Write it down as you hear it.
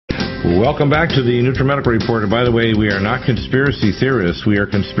Welcome back to the Nutrimedical Report. And by the way, we are not conspiracy theorists. We are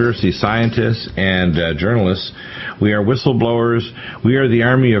conspiracy scientists and journalists. We are whistleblowers. We are the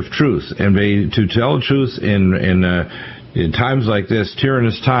army of truth. And to tell the truth in times like this,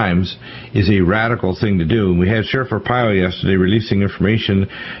 tyrannous times, is a radical thing to do. And we had Sheriff Arpaio yesterday releasing information,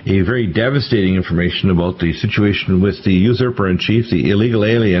 a very devastating information about the situation with the usurper-in-chief, the illegal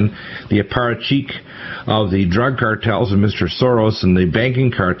alien, the apparatchik of the drug cartels and Mr. Soros and the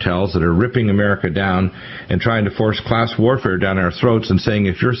banking cartels that are ripping America down and trying to force class warfare down our throats and saying,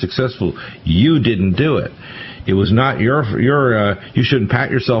 if you're successful, you didn't do it. It was not you shouldn't pat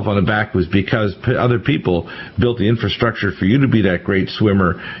yourself on the back. It was because other people built the infrastructure for you to be that great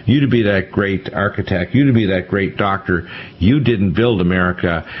swimmer, you to be that great architect, you to be that great doctor. You didn't build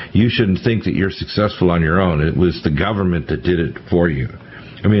America. You shouldn't think that you're successful on your own. It was the government that did it for you.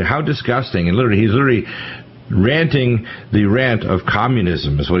 I mean, how disgusting. And he's literally ranting the rant of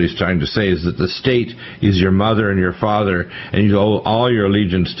communism is what he's trying to say, is that the state is your mother and your father, and you owe all your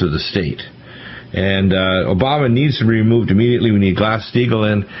allegiance to the state. And Obama needs to be removed immediately. We need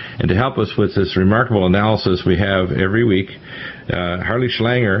Glass-Steagall in. And to help us with this remarkable analysis we have every week, HARLEY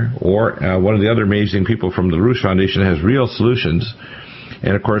Schlanger, or one of the other amazing people from the LaRouche Foundation, has real solutions.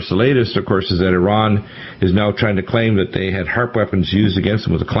 And, of course, the latest, of course, is that Iran is now trying to claim that they had HAARP weapons used against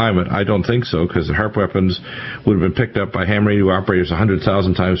them with the climate. I don't think so, because the HAARP weapons would have been picked up by ham radio operators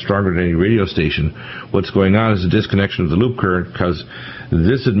 100,000 times stronger than any radio station. What's going on is a disconnection of the loop current, because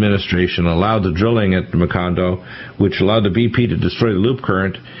this administration allowed the drilling at Macondo, which allowed the BP to destroy the loop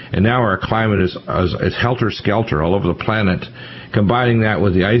current, and now our climate is helter-skelter all over the planet. Combining that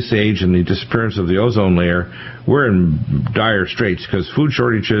with the ice age and the disappearance of the ozone layer, we're in dire straits because food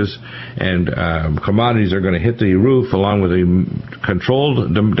shortages and commodities are going to hit the roof, along with a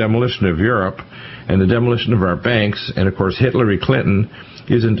controlled demolition of Europe and the demolition of our banks. And, of course, Hillary Clinton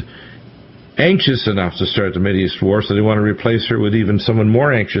isn't anxious enough to start the Mideast War, so they want to replace her with even someone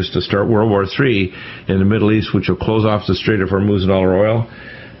more anxious to start World War III in the Middle East, which will close off the Strait of Hormuz and all our oil.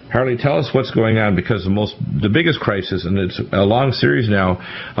 HARLEY, tell us what's going on, because the biggest crisis, and it's a long series now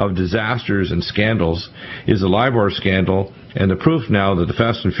of disasters and scandals, is the LIBOR scandal, and the proof now that the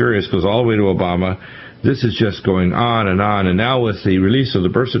Fast and Furious goes all the way to Obama. This is just going on, and now with the release of the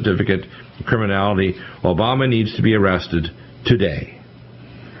birth certificate criminality, Obama needs to be arrested today.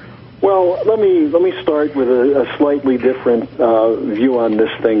 Well, let me start with a slightly different view on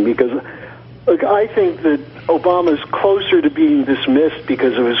this thing, because look, I think that Obama's closer to being dismissed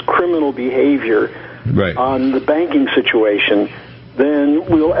because of his criminal behavior on the banking situation than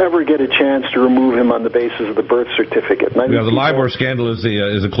we'll ever get a chance to remove him on the basis of the birth certificate. And the LIBOR scandal is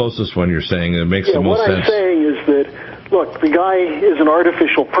the closest one you're saying. It makes the most sense. What I'm saying is that, look, the guy is an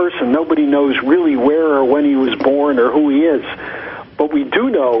artificial person. Nobody knows really where or when he was born or who he is. But we do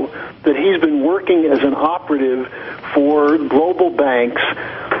know that he's been working as an operative for global banks,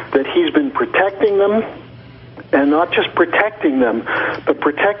 that he's been protecting them, and not just protecting them, but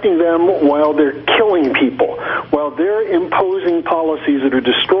protecting them while they're killing people, while they're imposing policies that are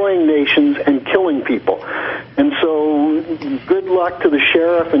destroying nations and killing people. And so good luck to the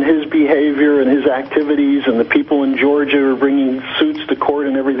sheriff and his behavior and his activities, and the people in Georgia are bringing suits to court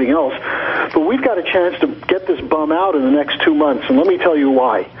and everything else. But we've got a chance to get this bum out in the next 2 months, and let me tell you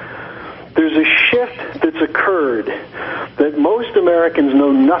why. There's a shift that's occurred that most Americans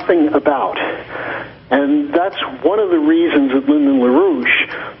know nothing about. And that's one of the reasons that Lyndon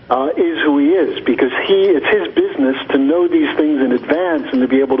LaRouche is who he is, because it's his business to know these things in advance and to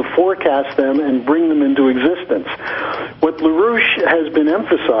be able to forecast them and bring them into existence. What LaRouche has been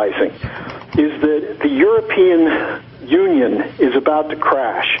emphasizing is that the European Union is about to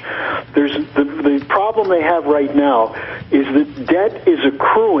crash. There's the problem they have right now is that debt is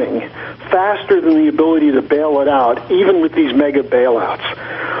accruing faster than the ability to bail it out, even with these mega bailouts.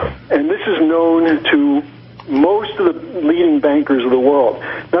 And this is known to most of the leading bankers of the world.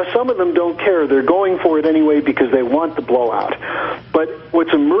 Now, some of them don't care. They're going for it anyway because they want the blowout. But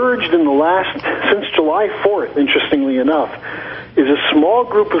what's emerged in since July 4th, interestingly enough, is a small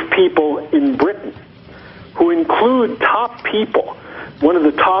group of people in Britain who include top people. One of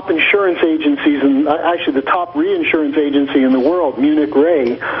the top insurance agencies, and actually the top reinsurance agency in the world, Munich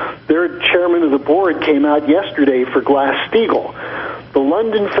Re, their chairman of the board came out yesterday for Glass-Steagall. The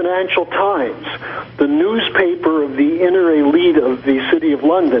London Financial Times, the newspaper of the inner elite of the City of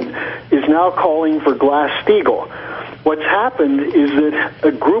London, is now calling for Glass-Steagall. What's happened is that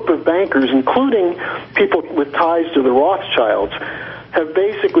a group of bankers, including people with ties to the Rothschilds, have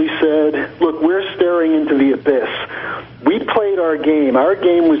basically said, look, we're staring into the abyss. We played our game. Our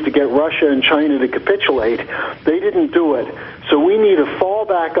game was to get Russia and China to capitulate. They didn't do it. So we need a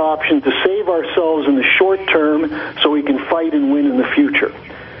fallback option to save ourselves in the short term so we can fight and win in the future.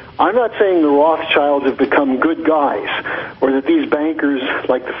 I'm not saying the Rothschilds have become good guys or that these bankers,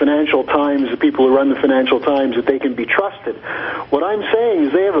 like the Financial Times, the people who run the Financial Times, that they can be trusted. What I'm saying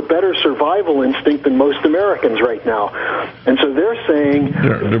is they have a better survival instinct than most Americans right now. And so they're saying...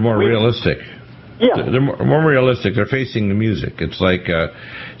 They're more realistic. Yeah. They're more realistic. They're facing the music. It's like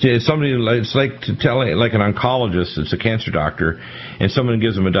it's like to tell like an oncologist that's a cancer doctor, and someone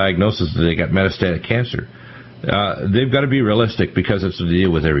gives them a diagnosis that they got metastatic cancer. They've got to be realistic because it's what they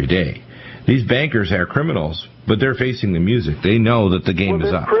deal with every day. These bankers are criminals, but they're facing the music. They know that the game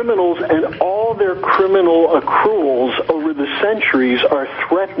is up. They're criminals, and all their criminal accruals over the centuries are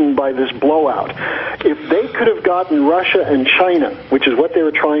threatened by this blowout. If they could have gotten Russia and China, which is what they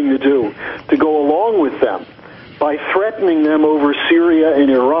were trying to do, to go along with them by threatening them over Syria and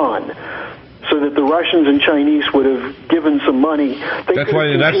Iran, so that the Russians and Chinese would have given some money. That's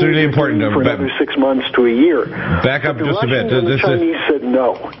really important. For another 6 months to a year. Back up just a bit. The Chinese said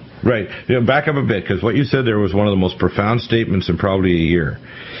no. Right. Back up a bit, because what you said there was one of the most profound statements in probably a year.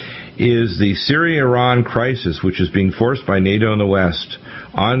 Is the Syria-Iran crisis, which is being forced by NATO and the West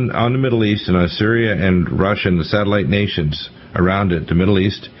on the Middle East and on Syria and Russia and the satellite nations around it, the Middle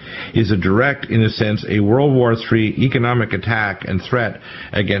East, is a direct, in a sense, a World War III economic attack and threat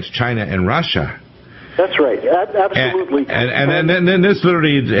against China and Russia. That's right. Absolutely. And then this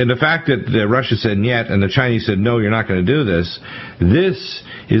literally, and the fact that Russia said "niet" and the Chinese said no, you're not going to do this. This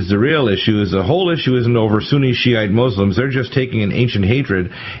is the real issue. Is the whole issue isn't over Sunni Shiite Muslims. They're just taking an ancient hatred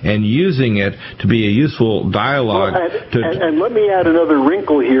and using it to be a useful dialogue. And let me add another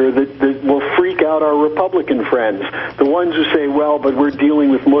wrinkle here that will freak out our Republican friends, the ones who say, well, but we're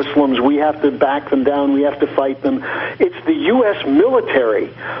dealing with Muslims, we have to back them down, we have to fight them. It's the U.S. military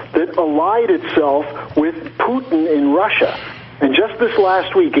that allied itself with Putin in Russia. And just this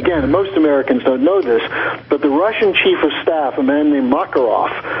last week, again, most Americans don't know this, but the Russian chief of staff, a man named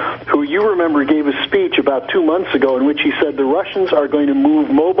Makarov, who you remember gave a speech about 2 months ago in which he said the Russians are going to move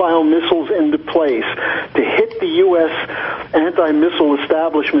mobile missiles into place to hit the U.S. anti-missile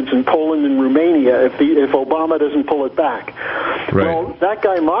establishments in Poland and Romania if Obama doesn't pull it back. Right. Well, that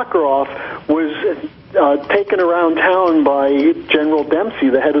guy Makarov was taken around town by General Dempsey,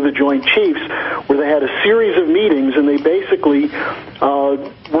 the head of the Joint Chiefs, where they had a series of meetings, and they basically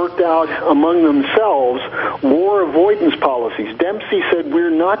worked out among themselves war avoidance policies. Dempsey said, we're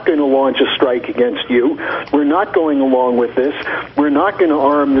not going to launch a strike against you. We're not going along with this. We're not going to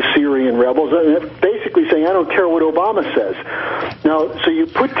arm the Syrian rebels. Basically saying, I don't care what Obama says. Now, so you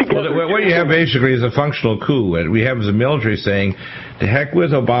put together... Well, what you have basically is a functional coup. What we have is the military saying, to heck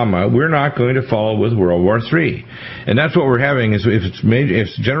with Obama, we're not going to follow with World War III. And that's what we're having, is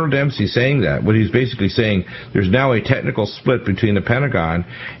if General Dempsey saying that, what he's basically saying, there's now a technical split between the Pentagon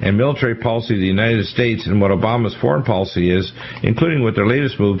and military policy of the United States and what Obama's foreign policy is, including with their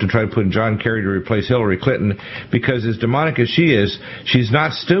latest move to try to put John Kerry to replace Hillary Clinton, because as demonic as she is, she's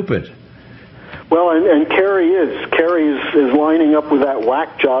not stupid. Well, and Kerry is lining up with that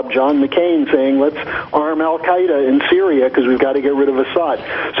whack job, John McCain, saying let's arm Al-Qaeda in Syria because we've got to get rid of Assad.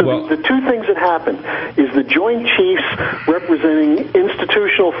 So the two things that happened is the Joint Chiefs representing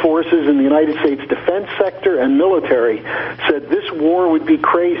institutional forces in the United States defense sector and military said this war would be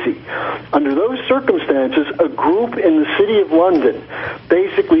crazy. Under those circumstances, a group in the City of London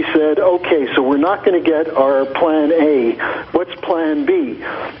basically said, okay, so we're not going to get our plan A. What's plan B?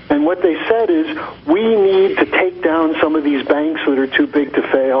 And what they said is, we need to take down some of these banks that are too big to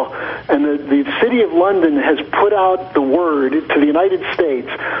fail. And the City of London has put out the word to the United States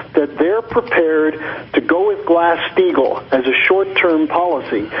that they're prepared to go with Glass-Steagall as a short-term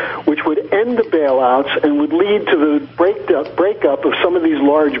policy, which would end the bailouts and would lead to the breakup of some of these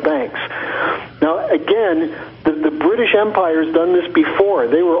large banks. Now, again, the British Empire has done this before.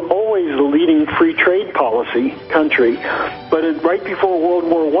 They were always the leading free trade policy country. But right before World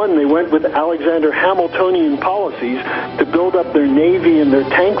War I, they went with Alexander Hamiltonian policies to build up their navy and their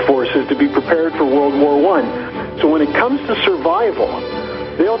tank forces to be prepared for World War I. So when it comes to survival,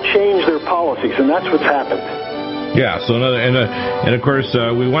 they'll change their policies, and that's what's happened. Yeah, so and of course,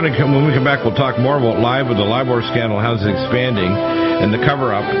 we want to when we come back, we'll talk more about the LIBOR scandal, how it's expanding, and the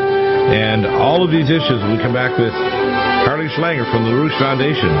cover-up, and all of these issues. When we come back with Harley Schlanger from the LaRouche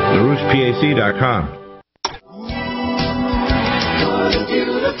Foundation, LaRouchePAC.com. What a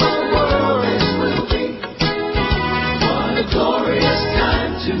beautiful world this will be. What a glorious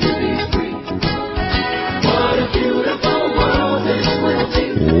time to be free. What a beautiful world this will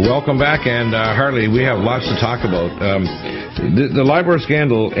be. Welcome back, and Harley, we have lots to talk about. The LIBOR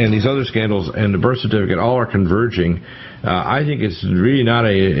scandal and these other scandals and the birth certificate all are converging. I think it's really not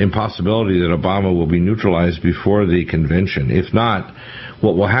an impossibility that Obama will be neutralized before the convention. If not,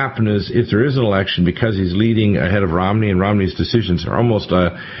 what will happen is, if there is an election, because he's leading ahead of Romney, and Romney's decisions are almost,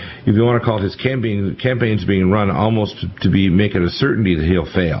 if you want to call it his campaigns being run almost to make it a certainty that he'll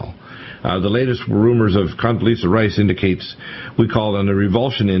fail. The latest rumors of Condoleezza Rice indicates, we call it on the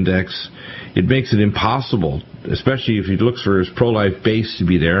revulsion index, it makes it impossible, especially if he looks for his pro-life base to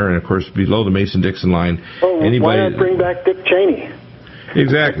be there, and of course below the Mason-Dixon line. Oh, why not bring back Dick Cheney?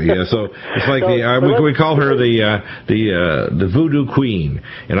 Exactly. Yeah. So it's like we call her the voodoo queen.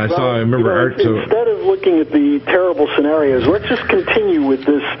 And I remember instead of looking at the terrible scenarios, let's just continue with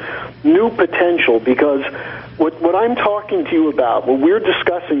this new potential, because what I'm talking to you about, what we're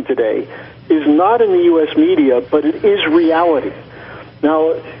discussing today, is not in the U.S. media, but it is reality.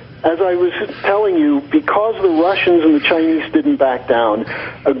 Now, as I was telling you, because the Russians and the Chinese didn't back down,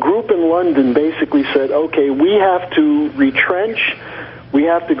 a group in London basically said, okay, we have to retrench, we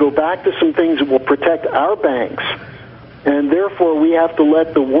have to go back to some things that will protect our banks, and therefore we have to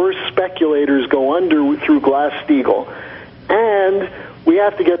let the worst speculators go under through Glass-Steagall. And we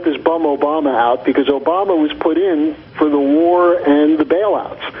have to get this bum Obama out, because Obama was put in for the war and the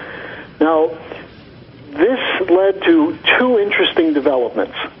bailouts. Now, this led to two interesting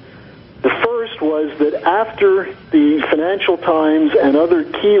developments. The first was that after the Financial Times and other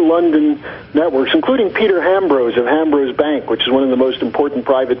key London networks, including Peter Hambros of Hambros Bank, which is one of the most important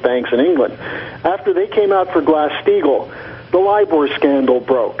private banks in England, after they came out for Glass-Steagall, the LIBOR scandal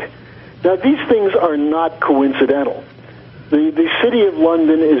broke. Now, these things are not coincidental. The City of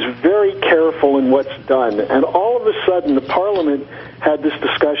London is very careful in what's done, and all of a sudden the Parliament had this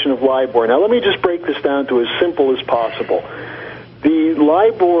discussion of LIBOR. Now, let me just break this down to as simple as possible. The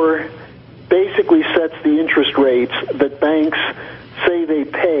LIBOR basically sets the interest rates that banks say they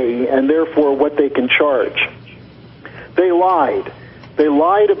pay, and therefore what they can charge. They lied. They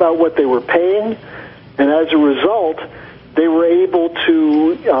lied about what they were paying, and as a result, they were able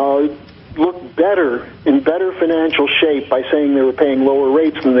to look better, in better financial shape, by saying they were paying lower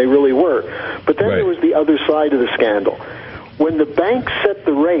rates than they really were. But then there was the other side of the scandal. When the banks set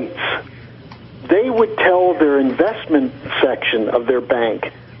the rates, they would tell their investment section of their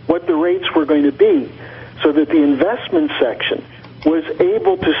bank what the rates were going to be, so that the investment section was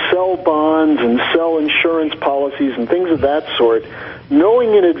able to sell bonds and sell insurance policies and things of that sort,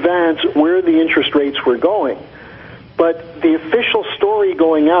 knowing in advance where the interest rates were going. But the official story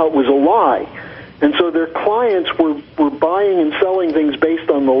going out was a lie. And so their clients were buying and selling things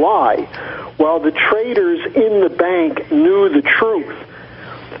based on the lie, while the traders in the bank knew the truth.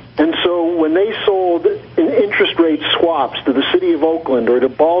 And so when they sold interest rate swaps to the city of Oakland or to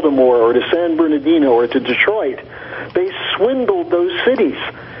Baltimore or to San Bernardino or to Detroit, they swindled those cities,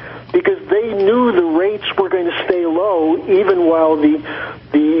 because they knew the rates were going to stay low, even while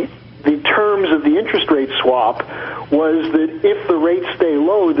the terms of the interest rate swap was that if the rates stay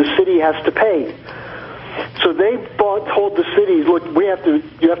low, the city has to pay. So they told the cities, look,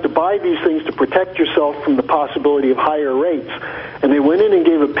 you have to buy these things to protect yourself from the possibility of higher rates. And they went in and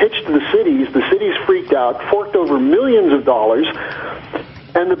gave a pitch to the cities. The cities freaked out, forked over millions of dollars,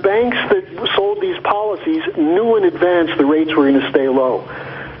 and the banks that sold these policies knew in advance the rates were going to stay low.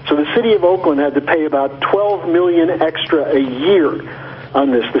 So the city of Oakland had to pay about $12 million extra a year on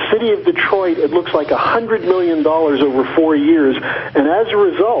this. The city of Detroit, it looks like $100 million over 4 years, and as a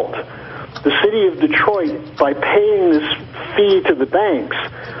result, the city of Detroit, by paying this fee to the banks,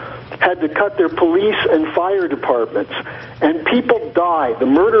 had to cut their police and fire departments, and people died. The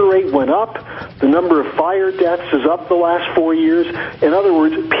murder rate went up. The number of fire deaths is up the last 4 years. In other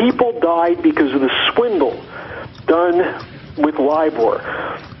words, people died because of the swindle done with LIBOR.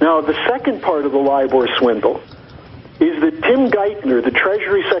 Now, the second part of the LIBOR swindle is that Tim Geithner, the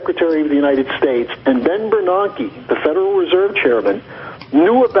Treasury Secretary of the United States, and Ben Bernanke, the Federal Reserve Chairman,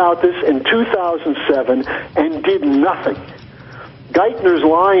 knew about this in 2007 and did nothing. Geithner's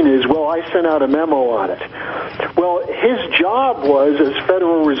line is, well, I sent out a memo on it. Well, his job was, as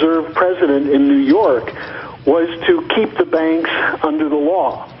Federal Reserve President in New York, was to keep the banks under the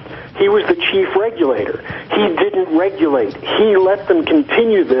law. He was the chief regulator. He didn't regulate. He let them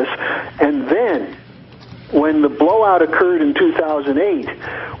continue this, and then when the blowout occurred in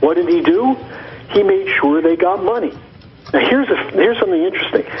 2008, what did he do? He made sure they got money. Now, here's something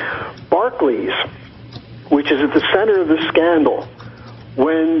interesting. Barclays, which is at the center of the scandal,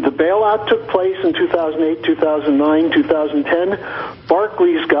 when the bailout took place in 2008, 2009, 2010,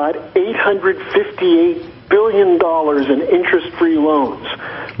 Barclays got $858 billion in interest-free loans.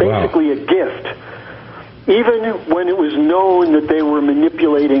 basically a gift, even when it was known that they were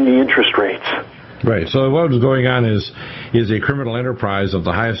manipulating the interest rates. Right. So what was going on is a criminal enterprise of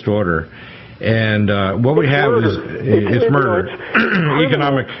the highest order. And what we have is it's murder. It's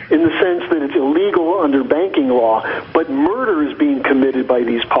economic. In the sense that it's illegal under banking law, but murder is being committed by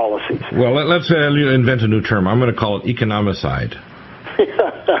these policies. Well, let's invent a new term. I'm going to call it economicide.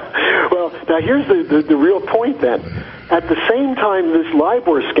 Well, now here's the real point then. At the same time this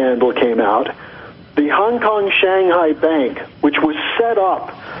LIBOR scandal came out, the Hong Kong Shanghai Bank, which was set up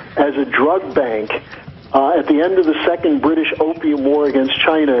as a drug bank at the end of the Second British Opium War against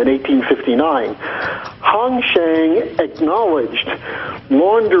China in 1859, Hong Shang acknowledged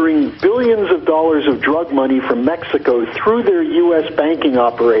laundering billions of dollars of drug money from Mexico through their U.S. banking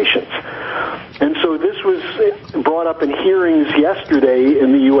operations. And so this was brought up in hearings yesterday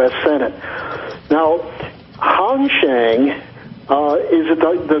in the U.S. Senate. Now, Hong Shang is at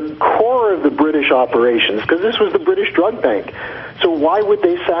the core of the British operations, because this was the British drug bank. So why would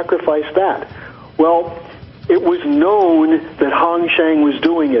they sacrifice that? Well, it was known that Hong Shang was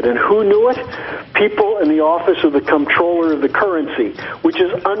doing it. And who knew it? People in the Office of the Comptroller of the Currency, which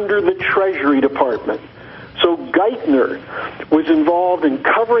is under the Treasury Department. So Geithner was involved in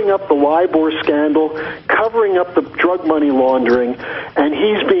covering up the LIBOR scandal, covering up the drug money laundering, and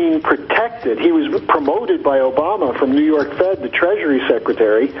he's being protected. He was promoted by Obama from New York Fed to Treasury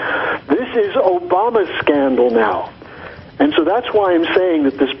Secretary. This is Obama's scandal now. And so that's why I'm saying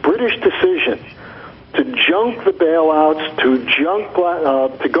that this British decision to junk the bailouts,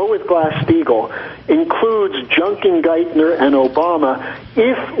 to go with Glass-Steagall, includes junking Geithner and Obama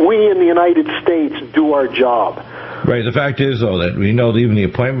if we in the United States do our job. Right. The fact is, though, that we know that even the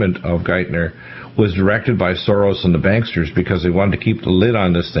appointment of Geithner was directed by Soros and the Banksters because they wanted to keep the lid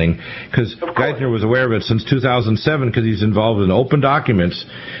on this thing, because Geithner was aware of it since 2007 because he's involved in open documents,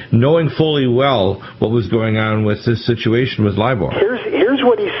 knowing fully well what was going on with this situation with LIBOR. Here's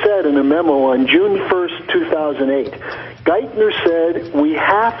what he said in a memo on June 1st, 2008. Geithner said, we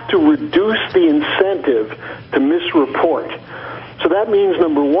have to reduce the incentive to misreport. So that means,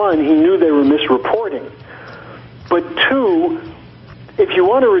 number one, he knew they were misreporting. But two, if you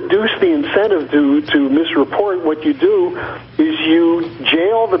want to reduce the incentive to misreport, what you do is you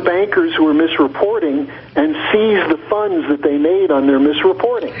jail the bankers who are misreporting and seize the funds that they made on their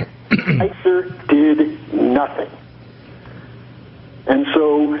misreporting. Geithner did nothing. And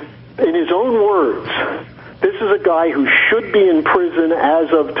so, in his own words, this is a guy who should be in prison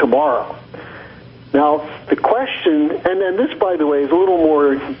as of tomorrow. Now, the question, and this, by the way, is a little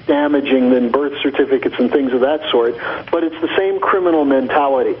more damaging than birth certificates and things of that sort, but it's the same criminal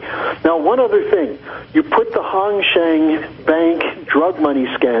mentality. Now, one other thing. You put the Hong Shang Bank drug money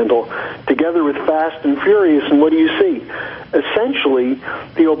scandal together with Fast and Furious, and what do you see? Essentially,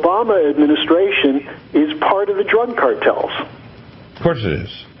 the Obama administration is part of the drug cartels. Of course it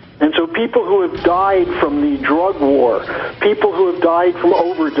is. And so people who have died from the drug war, people who have died from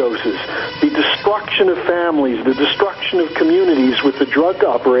overdoses, the destruction of families, the destruction of communities with the drug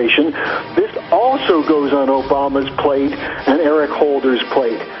operation, this also goes on Obama's plate and Eric Holder's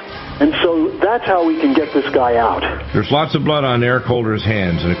plate. And so that's how we can get this guy out. There's lots of blood on Eric Holder's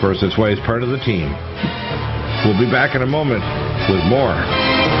hands, and of course that's why he's part of the team. We'll be back in a moment with more.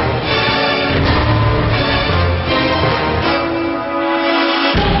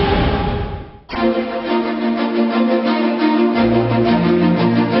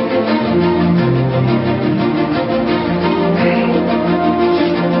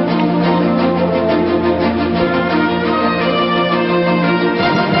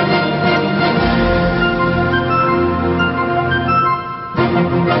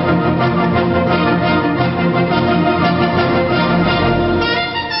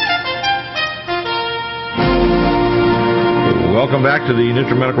 Welcome back to the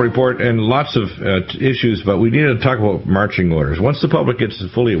Nutrimedical Report, and lots of issues, but we need to talk about marching orders. Once the public gets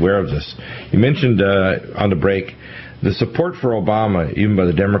fully aware of this, you mentioned on the break, the support for Obama, even by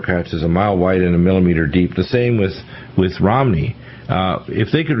the Democrats, is a mile wide and a millimeter deep. The same with Romney.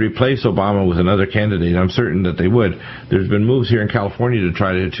 If they could replace Obama with another candidate, I'm certain that they would. There's been moves here in California to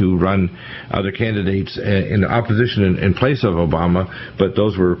try to run other candidates in opposition in place of Obama, but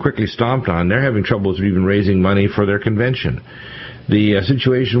those were quickly stomped on. They're having troubles even raising money for their convention. The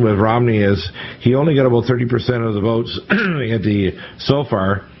situation with Romney is he only got about 30% of the votes so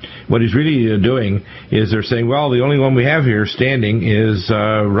far. What he's really doing is they're saying, well, the only one we have here standing is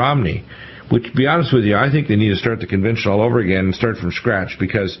Romney. which, to be honest with you, I think they need to start the convention all over again and start from scratch,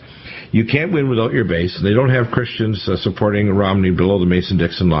 because you can't win without your base. They don't have Christians supporting Romney below the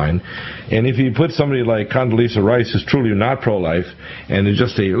Mason-Dixon line. And if you put somebody like Condoleezza Rice, who's truly not pro-life, and it's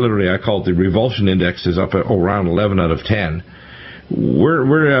just literally, I call it the revulsion index is up at around 11 out of 10,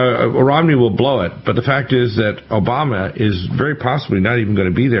 Romney will blow it. But the fact is that Obama is very possibly not even going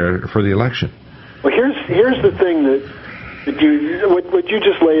to be there for the election. Well, here's the thing what you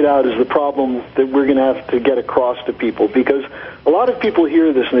just laid out is the problem that we're going to have to get across to people, because a lot of people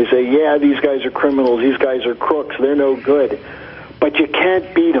hear this and they say, yeah, these guys are criminals, these guys are crooks, they're no good, but you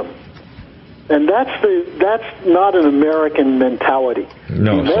can't beat them. And that's not an American mentality.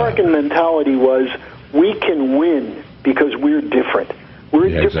 No, the American mentality was, we can win because we're different. We're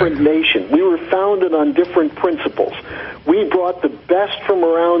a different nation. We were founded on different principles. We brought the best from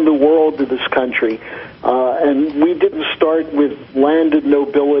around the world to this country, and we didn't start with landed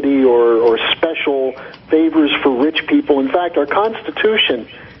nobility or special favors for rich people. In fact, our Constitution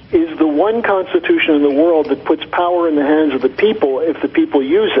is the one Constitution in the world that puts power in the hands of the people if the people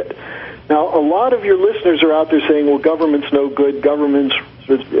use it. Now, a lot of your listeners are out there saying, well, government's no good, government's,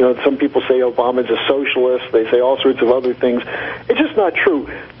 some people say Obama's a socialist, they say all sorts of other things. It's just not true.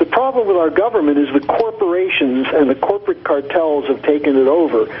 The problem with our government is the corporations and the corporate cartels have taken it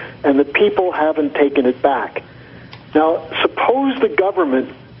over, and the people haven't taken it back. Now, suppose the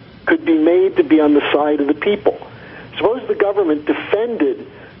government could be made to be on the side of the people. Suppose the government defended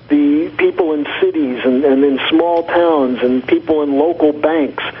the people in cities and in small towns and people in local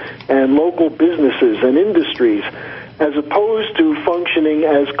banks and local businesses and industries, as opposed to functioning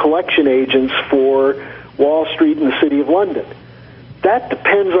as collection agents for Wall Street and the City of London. That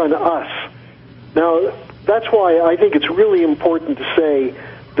depends on us. Now, that's why I think it's really important to say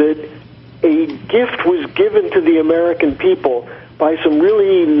that a gift was given to the American people by some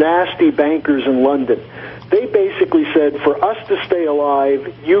really nasty bankers in London. They basically said, for us to stay alive,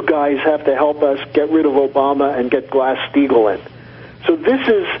 you guys have to help us get rid of Obama and get Glass-Steagall in. So this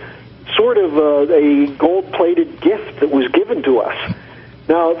is sort of a gold-plated gift that was given to us.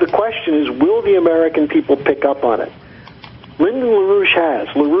 Now, the question is, will the American people pick up on it? Lyndon LaRouche has.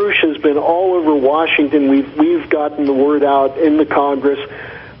 LaRouche has been all over Washington. We've gotten the word out in the Congress.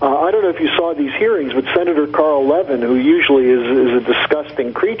 I don't know if you saw these hearings, but Senator Carl Levin, who usually is a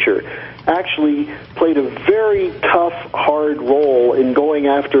disgusting creature, actually played a very tough, hard role in going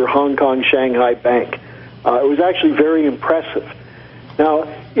after Hong Kong Shanghai Bank. It was actually very impressive. Now,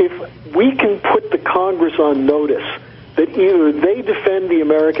 if we can put the Congress on notice that either they defend the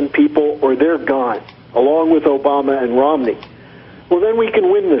American people or they're gone, along with Obama and Romney, well, then we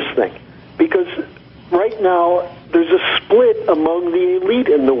can win this thing. Because right now, there's a split among the elite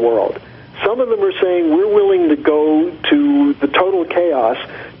in the world. Some of them are saying we're willing to go to the total chaos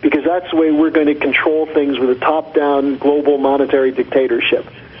because that's the way we're going to control things with a top-down global monetary dictatorship.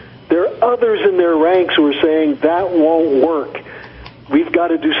 There are others in their ranks who are saying that won't work. We've got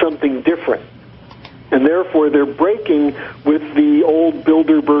to do something different. And therefore, they're breaking with the old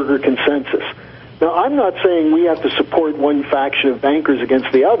Bilderberger consensus. Now, I'm not saying we have to support one faction of bankers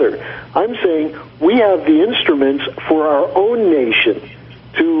against the other. I'm saying we have the instruments for our own nation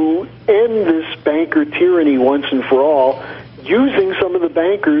to end this banker tyranny once and for all, using some of the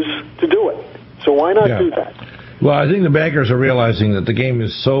bankers to do it. So why not do that? Well, I think the bankers are realizing that the game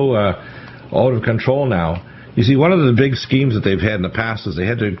is so out of control now. You see, one of the big schemes that they've had in the past is they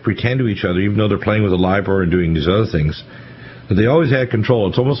had to pretend to each other, even though they're playing with the LIBOR and doing these other things, that they always had control.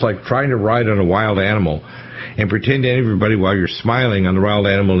 It's almost like trying to ride on a wild animal and pretend to everybody while you're smiling on the wild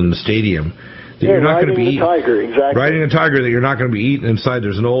animal in the stadium that you're not going to be eaten. Riding a tiger that you're not going to be eaten inside.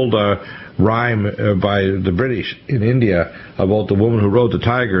 There's an old rhyme by the British in India about the woman who rode the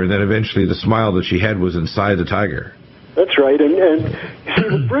tiger, and then eventually the smile that she had was inside the tiger. That's right. And you see,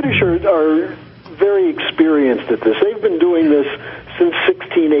 the British are very experienced at this. They've been doing this since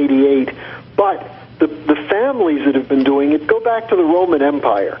 1688, but the families that have been doing it go back to the Roman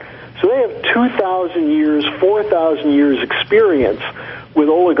Empire. So they have 2,000 years, 4,000 years experience with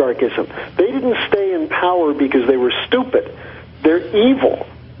oligarchism. They didn't stay in power because they were stupid. They're evil,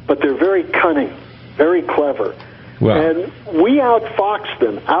 but they're very cunning, very clever. Well, and we outfoxed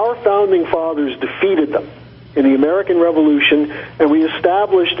them. Our founding fathers defeated them in the American Revolution, and we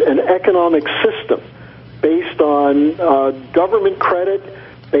established an economic system based on government credit,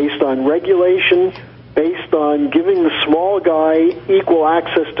 based on regulation, based on giving the small guy equal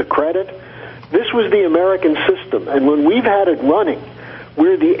access to credit. This was the American system, and when we've had it running,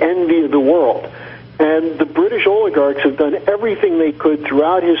 we're the envy of the world. And the British oligarchs have done everything they could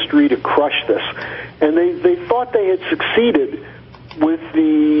throughout history to crush this. And they thought they had succeeded with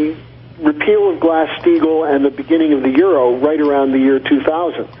the repeal of Glass-Steagall and the beginning of the euro right around the year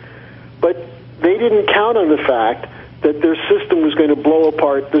 2000. But they didn't count on the fact that their system was going to blow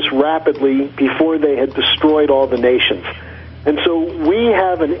apart this rapidly before they had destroyed all the nations. And so we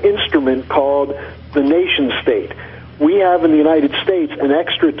have an instrument called the nation state. We have in the United States an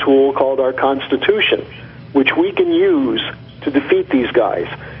extra tool called our Constitution, which we can use to defeat these guys.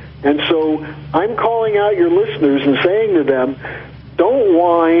 And so I'm calling out your listeners and saying to them, don't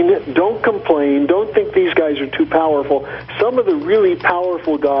whine, don't complain, don't think these guys are too powerful. Some of the really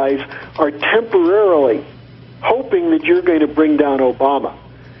powerful guys are temporarily hoping that you're going to bring down Obama.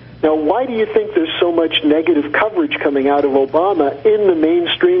 Now, why do you think there's so much negative coverage coming out of Obama in the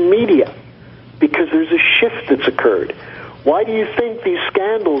mainstream media? Because there's a shift that's occurred. Why do you think these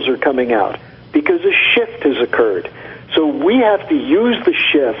scandals are coming out? Because a shift has occurred. So we have to use the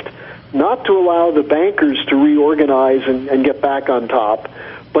shift not to allow the bankers to reorganize and get back on top,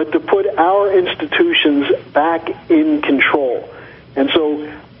 but to put our institutions back in control. And so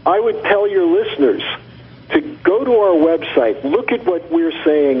I would tell your listeners to go to our website, look at what we're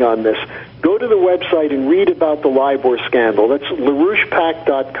saying on this. Go to the website and read about the LIBOR scandal. That's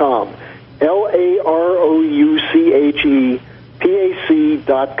LaRouchePAC.com,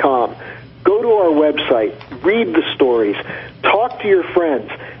 LaRouchePAC.com. Go to our website, read the stories, talk to your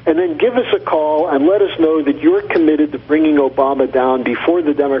friends, and then give us a call and let us know that you're committed to bringing Obama down before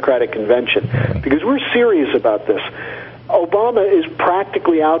the Democratic Convention, because we're serious about this. Obama is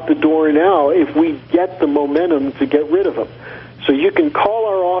practically out the door now if we get the momentum to get rid of him. So you can call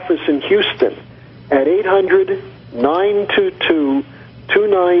our office in Houston at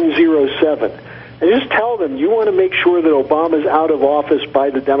 800-922-2907. And just tell them you want to make sure that Obama's out of office by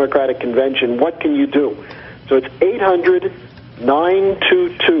the Democratic Convention. What can you do? So it's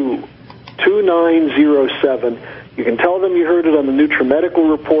 800-922-2907. You can tell them you heard it on the Nutrimedical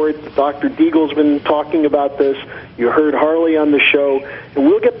report. Dr. Deagle's been talking about this. You heard Harley on the show. And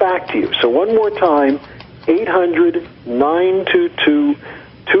we'll get back to you. So one more time,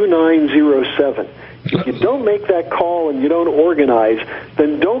 800-922-2907. If you don't make that call and you don't organize,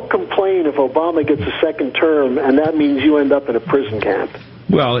 then don't complain if Obama gets a second term, and that means you end up in a prison camp.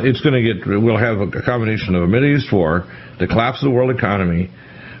 Well, we'll have a combination of a Middle East war, the collapse of the world economy,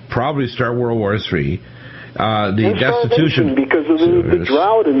 probably start World War III, the destitution because of the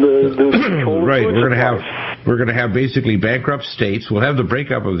drought and the control. Right, we're going to have basically bankrupt states. We'll have the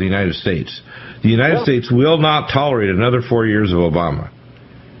breakup of the United States. The United States will not tolerate another 4 years of Obama.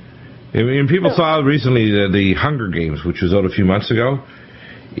 I mean, people saw recently the Hunger Games, which was out a few months ago.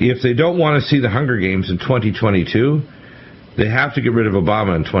 If they don't want to see the Hunger Games in 2022, they have to get rid of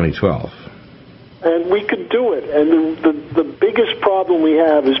Obama in 2012. And we could do it. And the biggest problem we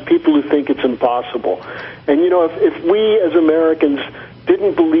have is people who think it's impossible. And, you know, if we as Americans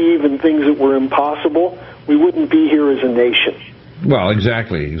didn't believe in things that were impossible, we wouldn't be here as a nation. Well,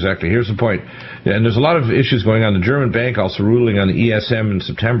 exactly. Here's the point. And there's a lot of issues going on. The German bank also ruling on the ESM in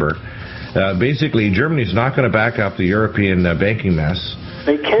September. Basically, Germany's not going to back up the European banking mess.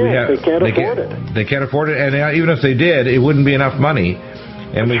 They can't. They can't afford it. They can't afford it. And even if they did, it wouldn't be enough money.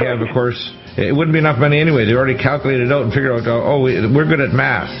 And we have, of course, it wouldn't be enough money anyway. They already calculated it out and figured out, we're good at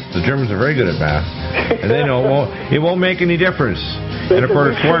math. The Germans are very good at math. And they know it won't make any difference. And of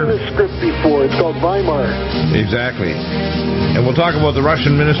course, seen the script before. It's called Weimar. Exactly. And we'll talk about the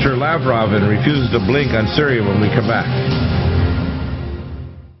Russian minister Lavrov and refuses to blink on Syria when we come back.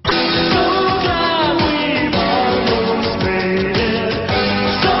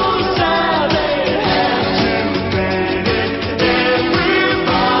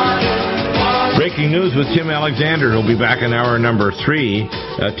 Breaking news with Tim Alexander. He'll be back in hour number 3.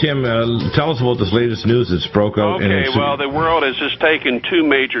 Tim, tell us about this latest news that's broke out. Okay, well, the world has just taken 2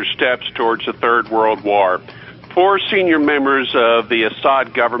 major steps towards the Third World War. 4 senior members of the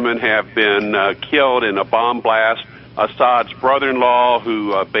Assad government have been killed in a bomb blast. Assad's brother-in-law,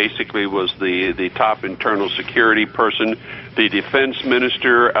 who basically was the top internal security person, the defense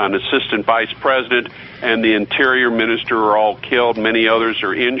minister, an assistant vice president, and the interior minister are all killed. Many others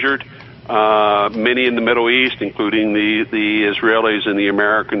are injured. Many in the Middle East, including the Israelis and the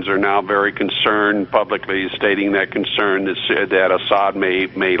Americans, are now very concerned, publicly stating that concern that Assad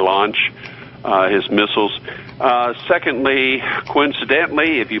may launch his missiles. Secondly,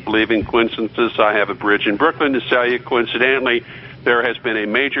 coincidentally, if you believe in coincidences, I have a bridge in Brooklyn to tell you, coincidentally, there has been a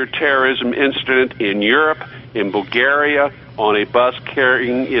major terrorism incident in Europe, in Bulgaria, on a bus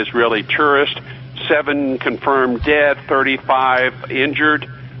carrying Israeli tourists. 7 confirmed dead, 35 injured.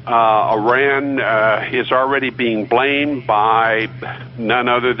 Iran is already being blamed by none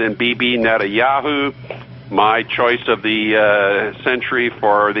other than Bibi Netanyahu. my choice of the century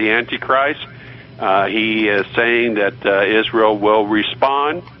for the Antichrist. He is saying that Israel will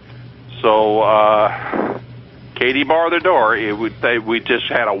respond. So, Katie barred the door. We just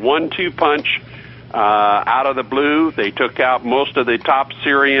had a 1-2 punch out of the blue. They took out most of the top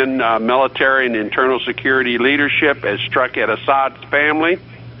Syrian military and internal security leadership, as struck at Assad's family,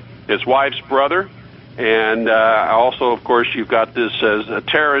 his wife's brother. And also, of course, you've got this as a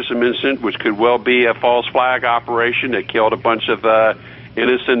terrorism incident, which could well be a false flag operation that killed a bunch of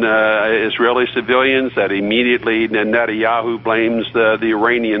innocent Israeli civilians that immediately Netanyahu blames the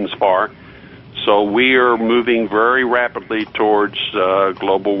Iranians for. So we are moving very rapidly towards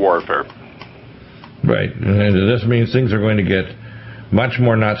global warfare. Right. And this means things are going to get much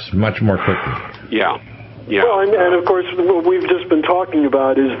more nuts, much more quickly. Yeah. Yeah. Well, and of course, what we've just been talking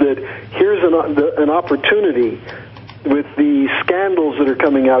about is that here's an opportunity with the scandals that are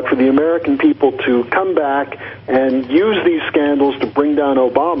coming out for the American people to come back and use these scandals to bring down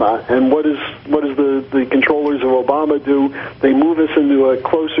Obama. And what does the controllers of Obama do? They move us into a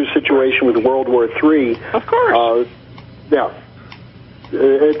closer situation with World War III. Of course. Yeah.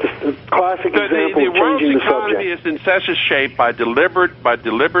 It's a classic example of changing the subject. The world's economy is in such a shape by deliberate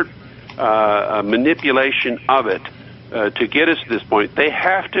manipulation of it to get us to this point. They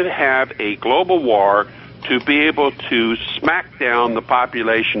have to have a global war to be able to smack down the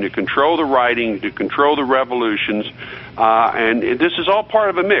population, to control the rioting, to control the revolutions, and this is all part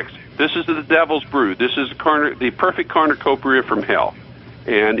of a mix. This is the devil's brew. This is the perfect cornucopia from hell,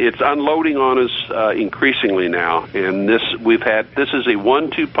 and it's unloading on us increasingly now. And this is a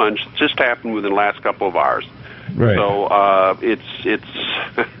 1-2 punch that just happened within the last couple of hours. Right. So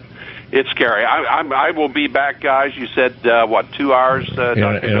it's scary. I will be back, guys. You said, 2 hours? In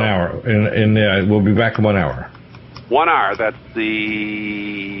an hour. We'll be back in 1 hour. 1 hour. That's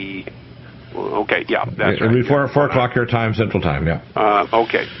the... Okay, yeah, that's It'll right. be 4 o'clock your time, Central Time, yeah.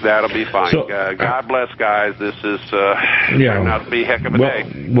 Okay, that'll be fine. So, God bless, guys. This is turned out to be a heck of a day.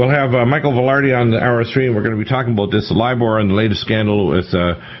 We'll have Michael Velarde on hour 3, and we're going to be talking about this LIBOR and the latest scandal with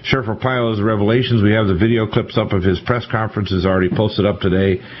Sheriff Arpaio's revelations. We have the video clips up of his press conferences already posted up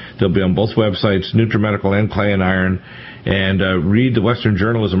today. They'll be on both websites, Nutrimedical and Clay and Iron, and read the Western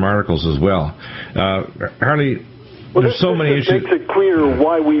Journalism articles as well. Harley... Well, there's so many issues. It makes it clear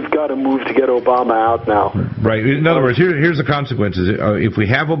why we've got to move to get Obama out now. Right. In other words, here's the consequences. If we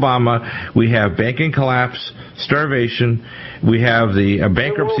have Obama, we have banking collapse, starvation, we have the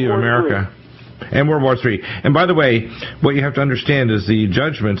bankruptcy of America, and World War III. And by the way, what you have to understand is the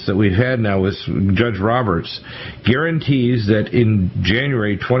judgments that we've had now with Judge Roberts guarantees that in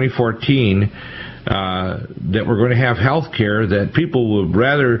January 2014 that we're going to have health care that people would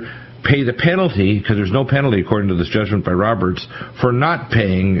rather pay the penalty, because there's no penalty according to this judgment by Roberts, for not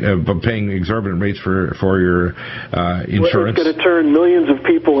paying exorbitant rates for your insurance. Well, it's going to turn millions of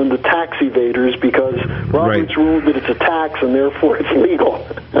people into tax evaders because Roberts ruled that it's a tax and therefore it's legal.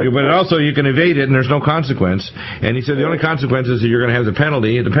 But also you can evade it and there's no consequence. And he said the only consequence is that you're going to have the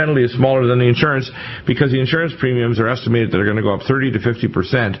penalty. The penalty is smaller than the insurance because the insurance premiums are estimated that are going to go up 30 to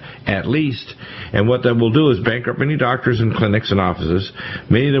 50% at least. And what that will do is bankrupt many doctors and clinics and offices.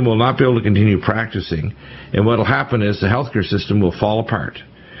 Many of them will not be able to continue practicing, and what will happen is the healthcare system will fall apart.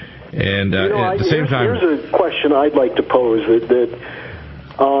 And at the same time, here's a question I'd like to pose: that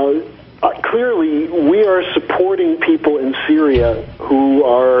clearly we are supporting people in Syria who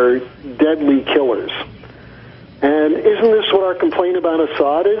are deadly killers, and isn't this what our complaint about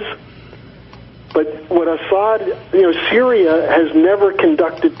Assad is? But what Assad, Syria has never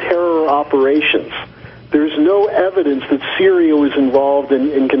conducted terror operations. There's no evidence that Syria was involved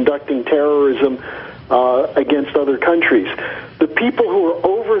in conducting terrorism against other countries. The people who are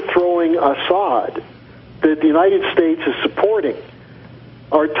overthrowing Assad, that the United States is supporting,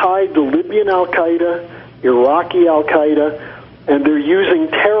 are tied to Libyan al-Qaeda, Iraqi al-Qaeda, and they're using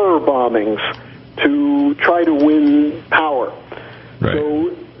terror bombings to try to win power. Right. So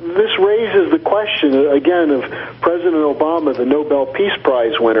this raises the question, again, of President Obama, the Nobel Peace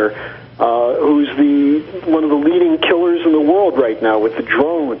Prize winner, who's one of the leading killers in the world right now with the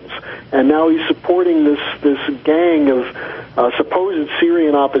drones, and now he's supporting this gang of supposed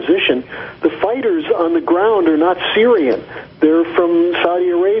Syrian opposition. The fighters on the ground are not Syrian; they're from Saudi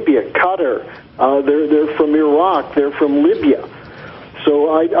Arabia, Qatar, they're from Iraq, they're from Libya.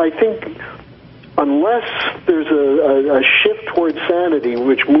 So I think unless there's a shift towards sanity,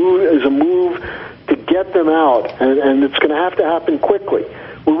 which is a move to get them out, and it's going to have to happen quickly.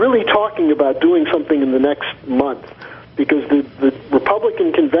 We're really talking about doing something in the next month because the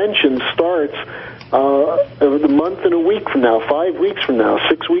Republican convention starts a month and a week from now, 5 weeks from now,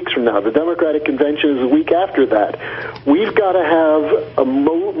 6 weeks from now. The Democratic Convention is a week after that. We've got to have a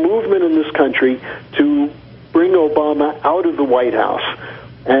movement in this country to bring Obama out of the White House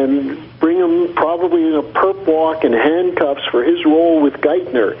and bring him probably in a perp walk and handcuffs for his role with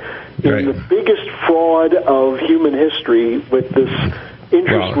Geithner in the biggest fraud of human history with this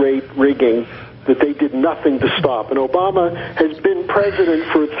interest rate rigging that they did nothing to stop. And Obama has been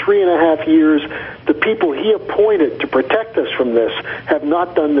president for 3.5 years. The people he appointed to protect us from this have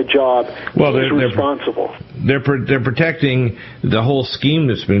not done the job. Well, He's responsible. They're protecting the whole scheme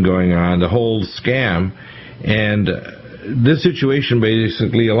that's been going on, the whole scam, and this situation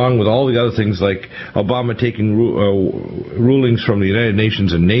basically, along with all the other things like Obama taking rulings from the United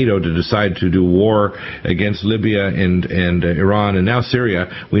Nations and NATO to decide to do war against Libya and Iran and now Syria.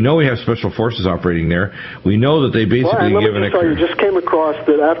 We know we have special forces operating there. We know that they basically you just came across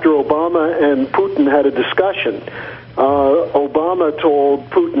that after Obama and Putin had a discussion, Obama told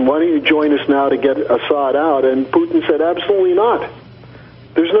Putin, why don't you join us now to get Assad out? And Putin said, absolutely not.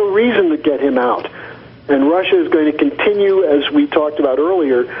 There's no reason to get him out. And Russia is going to continue, as we talked about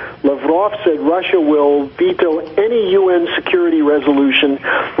earlier. Lavrov said Russia will veto any UN security resolution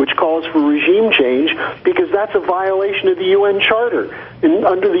which calls for regime change because that's a violation of the UN Charter. And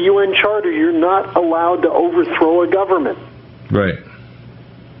under the UN Charter, you're not allowed to overthrow a government. Right.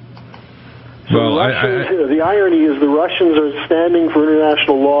 So the irony is the Russians are standing for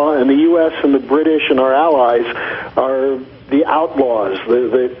international law, and the U.S. and the British and our allies are the outlaws,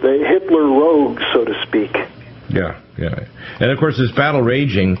 the Hitler rogues, so to speak. Yeah. And of course, this battle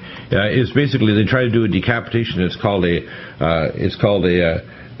raging is basically they try to do a decapitation. I think it's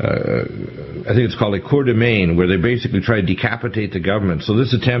called a cour de main, where they basically try to decapitate the government. So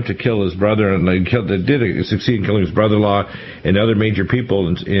this attempt to kill his brother, and they did succeed in killing his brother-in-law and other major people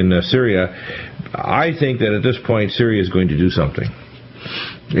in Syria. I think that at this point, Syria is going to do something.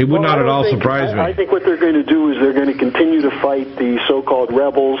 It would not at all surprise me. I think what they're going to do is they're going to continue to fight the so-called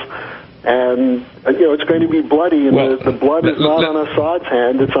rebels, and it's going to be bloody, and the blood is not on Assad's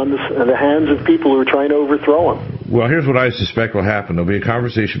hand, it's on the hands of people who are trying to overthrow him. Well, here's what I suspect will happen. There'll be a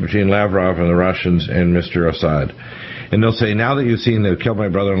conversation between Lavrov and the Russians and Mr. Assad. And they'll say, now that you've seen they've killed my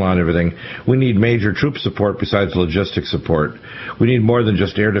brother-in-law and everything, we need major troop support besides logistic support. We need more than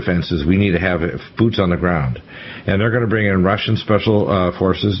just air defenses. We need to have boots on the ground. And they're going to bring in Russian special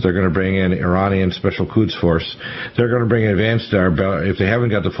forces. They're going to bring in Iranian special Quds force. They're going to bring in advanced, if they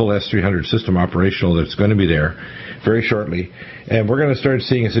haven't got the full S-300 system operational, that's going to be there very shortly. And we're going to start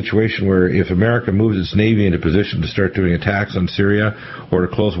seeing a situation where if America moves its Navy into position to start doing attacks on Syria or to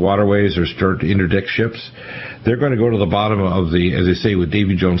close waterways or start to interdict ships, they're going to go to the bottom of the, as they say, with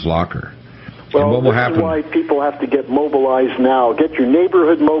Davy Jones' locker. Well, and what will happen? This is why people have to get mobilized now. Get your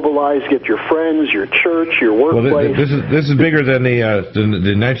neighborhood mobilized, get your friends, your church, your workplace. Well, this is bigger than the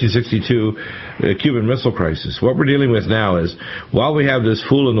 1962 Cuban Missile Crisis. What we're dealing with now is, while we have this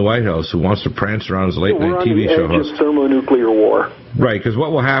fool in the White House who wants to prance around as a late-night TV show host. We're on the edge of thermonuclear war. Right, because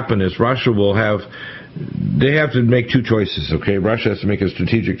what will happen is Russia will have... They have to make two choices, okay? Russia has to make a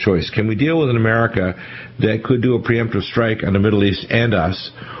strategic choice. Can we deal with an America that could do a preemptive strike on the Middle East and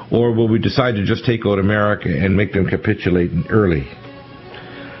us, or will we decide to just take out America and make them capitulate early?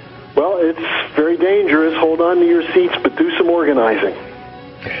 Well, it's very dangerous. Hold on to your seats, but do some organizing.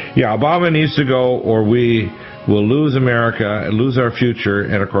 Yeah, Obama needs to go, or we will lose America, lose our future,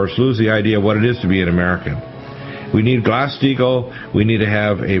 and, of course, lose the idea of what it is to be an American. We need Glass-Steagall. We need to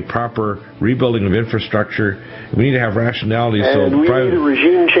have a proper rebuilding of infrastructure. We need to have rationality. And we need a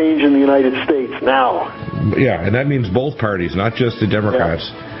regime change in the United States now. Yeah, and that means both parties, not just the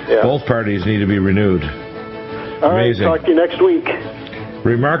Democrats. Yeah. Both parties need to be renewed. All Amazing. Right, talk to you next week.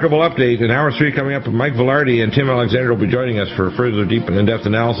 Remarkable update. In Hour 3 coming up, Mike Velarde and Tim Alexander will be joining us for further deep and in-depth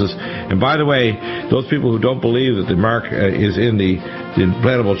analysis. And by the way, those people who don't believe that the mark is in the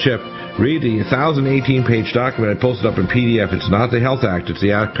implantable chip, read the 1,018-page document I posted up in PDF. It's not the Health Act. It's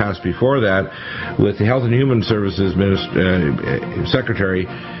the act passed before that with the Health and Human Services Secretary.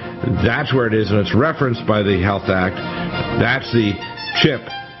 That's where it is, and it's referenced by the Health Act. That's the chip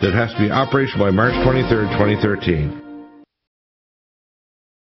that has to be operational by March 23rd, 2013.